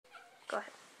Go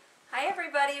ahead. Hi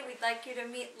everybody, we'd like you to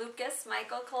meet Lucas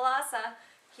Michael Kolasa.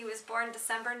 He was born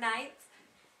December 9th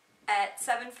at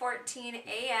 7:14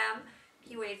 a.m.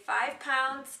 He weighed 5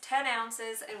 pounds, 10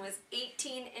 ounces, and was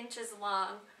 18 inches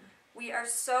long. We are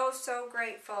so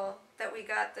grateful that we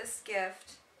got this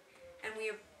gift, and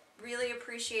we really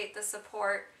appreciate the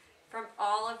support from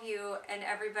all of you and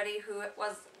everybody who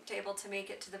wasn't able to make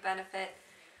it to the benefit.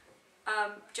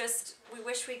 We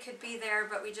wish we could be there,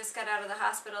 but we just got out of the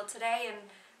hospital today and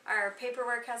our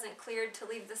paperwork hasn't cleared to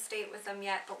leave the state with him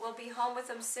yet, but we'll be home with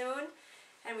him soon,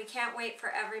 and we can't wait for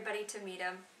everybody to meet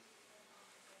him.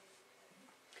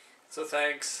 So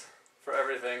thanks for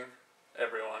everything,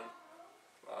 everyone.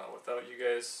 Without you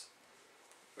guys,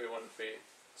 we wouldn't be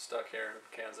stuck here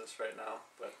in Kansas right now,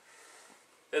 but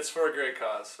it's for a great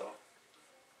cause, so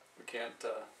we can't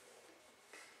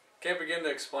begin to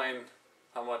explain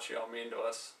how much you all mean to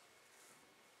us,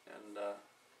 and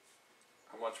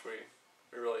how much we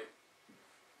really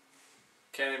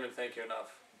can't even thank you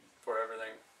enough for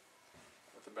everything,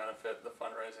 with the benefit, the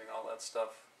fundraising, all that stuff.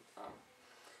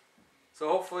 So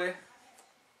hopefully,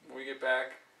 when we get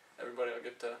back, everybody will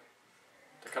get to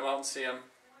come out and see him.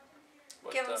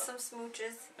 But, give him some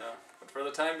smooches. Yeah, but for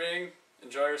the time being,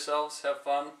 enjoy yourselves, have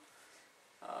fun.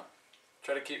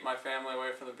 Try to keep my family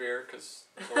away from the beer, because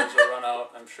those will run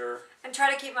out, I'm sure. And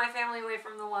try to keep my family away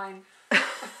from the wine.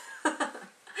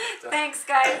 Thanks,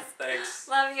 guys. Thanks.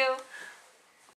 Love you.